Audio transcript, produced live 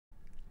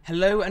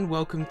Hello and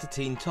welcome to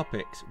Teen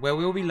Topics, where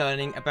we'll be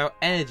learning about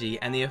energy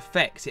and the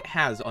effects it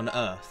has on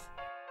Earth.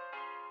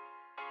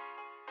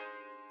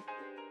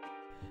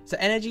 So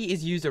energy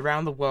is used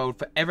around the world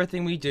for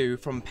everything we do,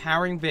 from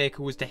powering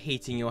vehicles to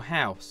heating your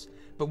house.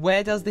 But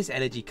where does this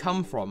energy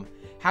come from?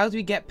 How do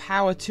we get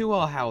power to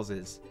our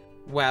houses?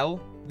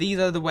 Well, these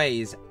are the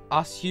ways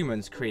us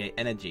humans create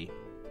energy.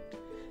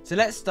 So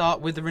let's start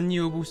with the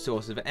renewable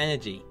source of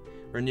energy.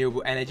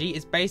 Renewable energy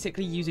is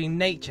basically using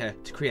nature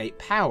to create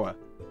power.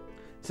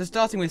 So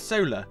starting with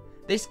solar,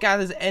 this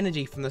gathers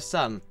energy from the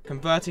sun,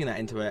 converting that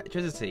into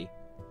electricity.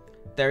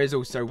 There is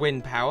also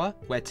wind power,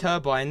 where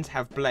turbines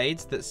have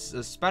blades that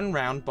are spun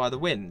round by the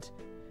wind.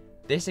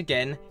 This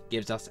again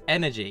gives us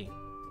energy.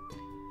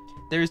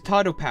 There is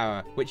tidal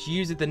power, which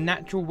uses the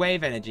natural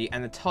wave energy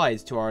and the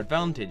tides to our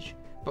advantage,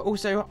 but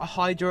also a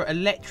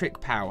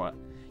hydroelectric power,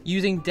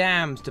 using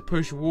dams to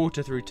push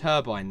water through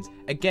turbines,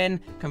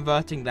 again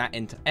converting that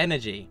into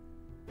energy.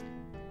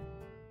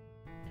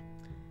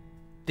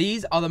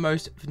 These are the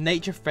most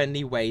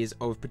nature-friendly ways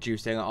of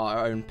producing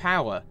our own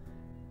power.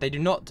 They do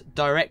not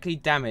directly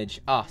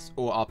damage us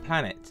or our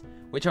planet,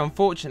 which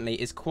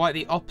unfortunately is quite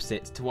the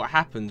opposite to what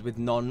happens with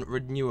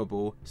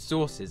non-renewable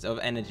sources of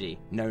energy,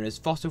 known as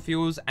fossil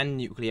fuels and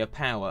nuclear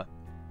power.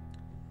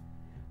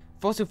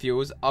 Fossil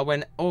fuels are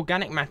when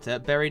organic matter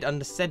buried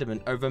under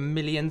sediment over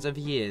millions of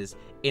years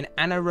in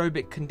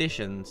anaerobic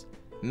conditions,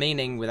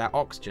 meaning without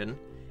oxygen,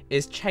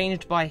 is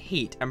changed by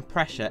heat and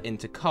pressure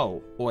into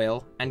coal,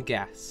 oil and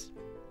gas.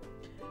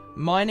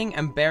 Mining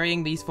and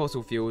burying these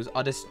fossil fuels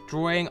are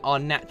destroying our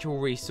natural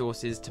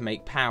resources to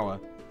make power.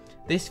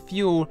 This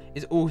fuel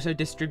is also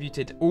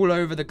distributed all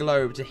over the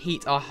globe to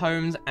heat our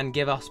homes and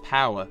give us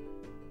power.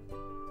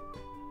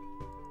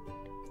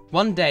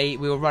 One day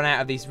we will run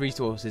out of these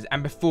resources,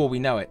 and before we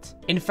know it.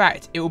 In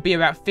fact, it will be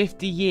about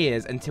 50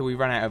 years until we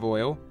run out of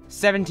oil,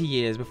 70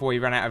 years before we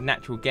run out of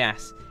natural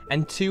gas,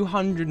 and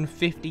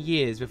 250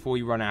 years before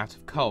we run out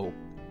of coal.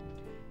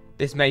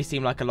 This may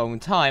seem like a long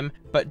time,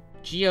 but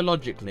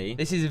geologically,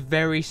 this is a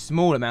very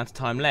small amount of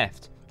time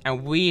left,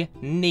 and we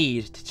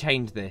need to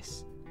change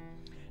this.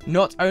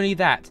 Not only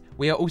that,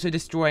 we are also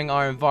destroying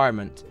our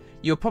environment.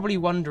 You're probably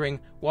wondering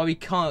why we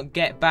can't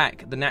get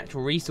back the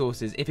natural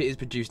resources if it is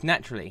produced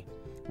naturally.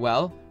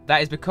 Well,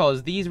 that is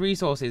because these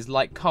resources,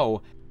 like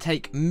coal,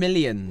 take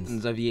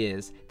millions of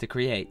years to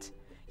create,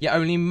 yet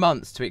only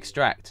months to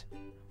extract.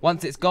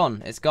 Once it's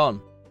gone, it's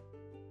gone.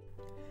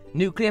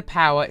 Nuclear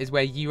power is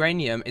where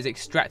uranium is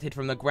extracted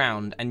from the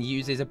ground and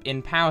uses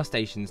in power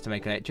stations to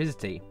make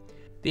electricity.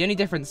 The only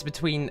difference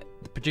between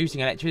producing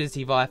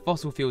electricity via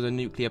fossil fuels and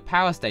nuclear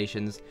power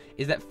stations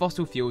is that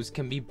fossil fuels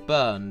can be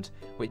burned,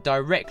 which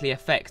directly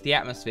affects the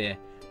atmosphere,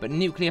 but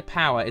nuclear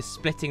power is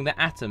splitting the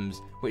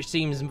atoms, which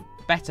seems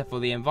better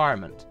for the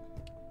environment.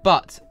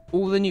 But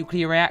all the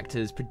nuclear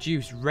reactors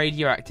produce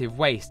radioactive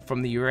waste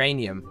from the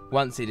uranium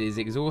once it is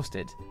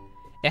exhausted.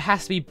 It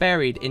has to be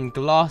buried in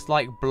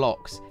glass-like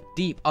blocks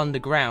deep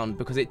underground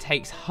because it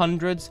takes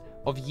hundreds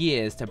of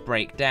years to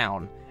break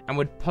down and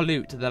would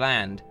pollute the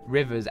land,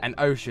 rivers and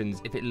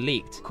oceans if it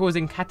leaked,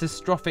 causing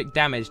catastrophic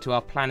damage to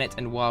our planet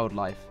and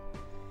wildlife.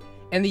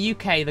 In the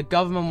UK, the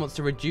government wants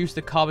to reduce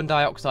the carbon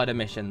dioxide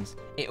emissions.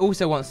 It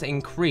also wants to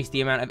increase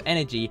the amount of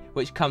energy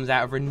which comes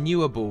out of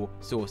renewable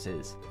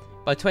sources.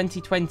 By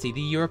 2020,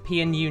 the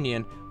European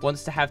Union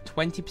wants to have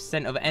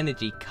 20% of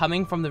energy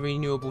coming from the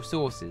renewable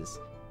sources.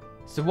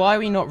 So why are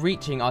we not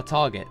reaching our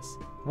targets?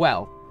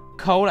 Well,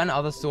 coal and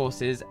other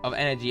sources of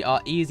energy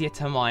are easier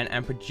to mine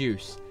and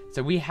produce,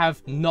 so we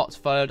have not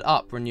followed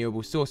up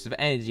renewable sources of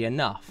energy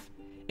enough.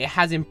 It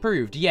has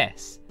improved,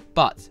 yes,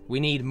 but we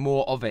need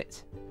more of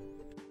it.